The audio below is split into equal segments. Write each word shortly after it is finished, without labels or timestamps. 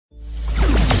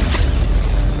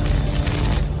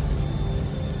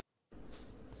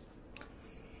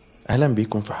أهلا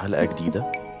بيكم في حلقة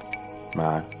جديدة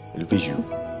مع الفيجيو.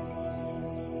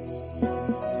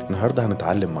 النهاردة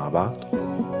هنتعلم مع بعض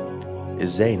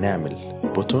ازاي نعمل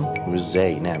بوتون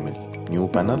وازاي نعمل نيو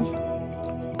بانل.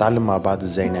 نتعلم مع بعض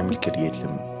ازاي نعمل كرييت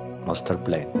للماستر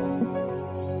بلان.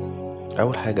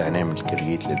 أول حاجة هنعمل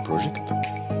كرييت للبروجكت.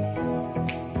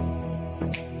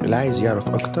 اللي عايز يعرف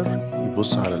أكتر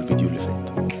يبص على الفيديو اللي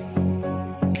فات.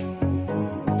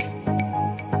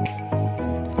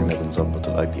 هنا بنظبط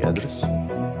الاي بي ادرس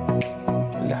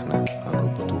اللي احنا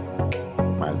هنربطه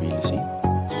مع البي ال سي.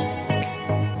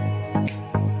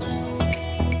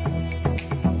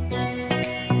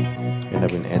 هنا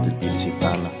بنقاد البي ال سي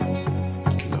بتاعنا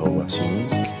اللي هو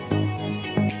سيمنز.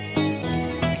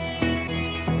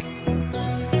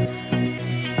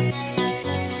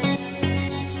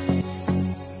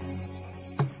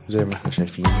 زي ما احنا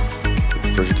شايفين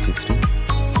في بروجكت 3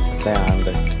 هتلاقي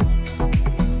عندك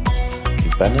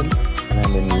البانل.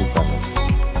 هنعمل نيو بانل،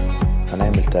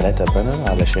 هنعمل 3 بانل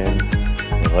علشان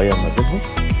نغير ما بينهم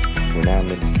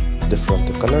ونعمل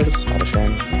different colors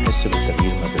علشان نحس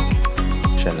بالتغيير ما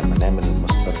بينهم عشان لما نعمل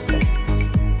الماستر بلان.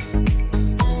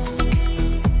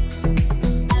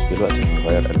 دلوقتي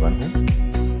هنغير ألوانهم.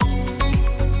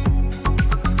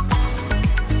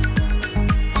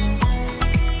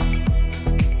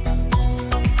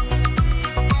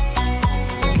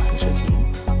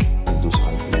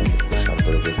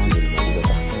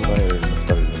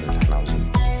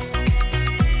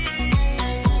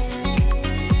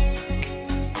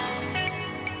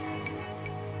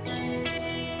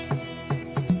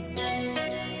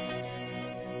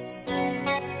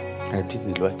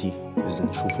 هنبتدي دلوقتي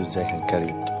نشوف ازاي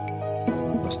هنكريت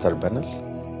ماستر بانل.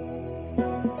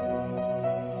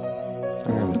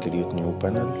 هنعمل كرييت نيو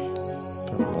بانل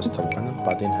في ماستر بانل،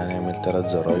 بعدين هنعمل 3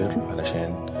 زراير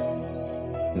علشان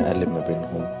نقلب ما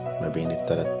بينهم ما بين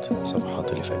ال3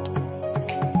 صفحات اللي فاتوا.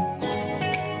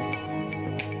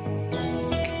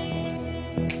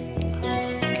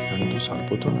 هندوس على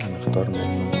البوتون، هنختار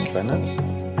منه بانل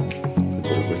في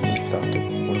البروبرتيز بتاعته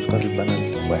ونختار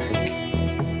البانل 1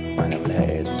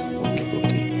 وهنعملها اد ونقول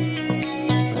اوكي.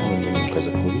 هنعمل منه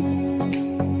كذا كوبي.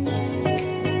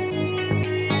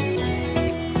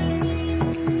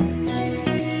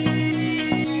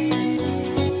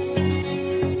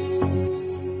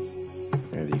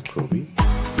 ادي كوبي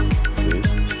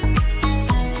بيست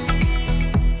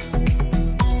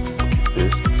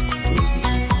بيست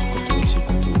كنترول سي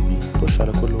كنترول بي. نخش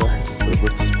على كل واحد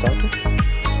البروبرتيز بتاعته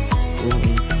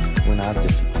ونعدل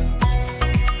فيه.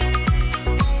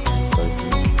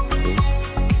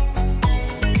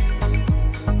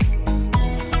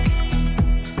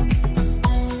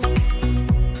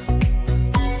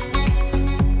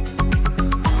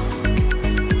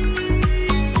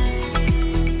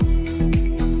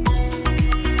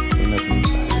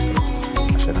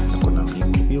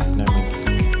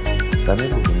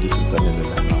 بانل وبنضيف البانل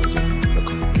اللي احنا عاوزينه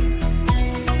رقم 2.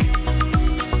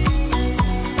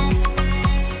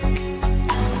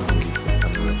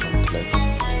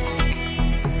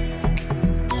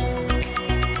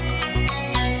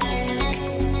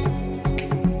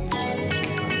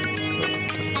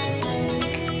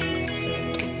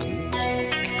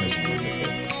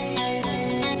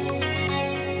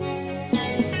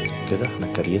 كده احنا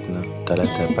كريتنا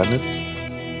 3 بانل.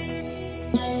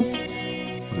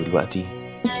 دلوقتي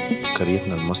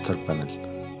كريتنا الماستر بانل.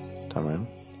 تمام،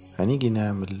 هنيجي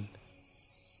نعمل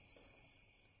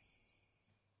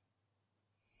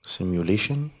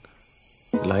سيميوليشن.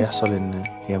 اللي هيحصل ان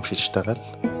هي مش هتشتغل.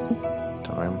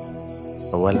 تمام،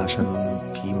 اولا عشان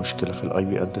في مشكلة في الاي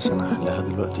بي ادرس انا هحلها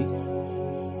دلوقتي.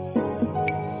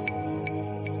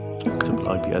 اكتب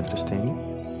الاي بي ادرس تاني.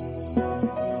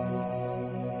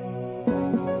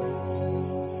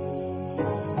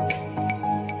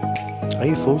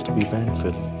 اي فولت بيبان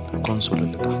في الكونسول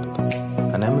اللي تحت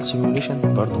ده. هنعمل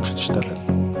سيميوليشن برضه مش هتشتغل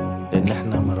لان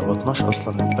احنا ما ربطناش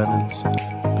اصلا البانلز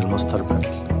بالماستر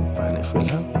بانل.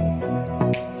 فهنقفلها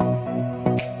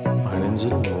وهننزل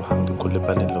نروح عند كل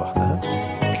بانل لوحدها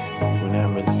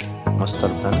ونعمل ماستر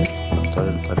بانل. نختار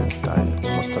البانل بتاع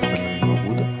الماستر بانل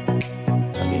الموجودة،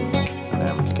 بعدين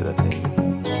هنعمل كده تاني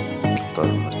نختار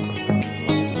الماستر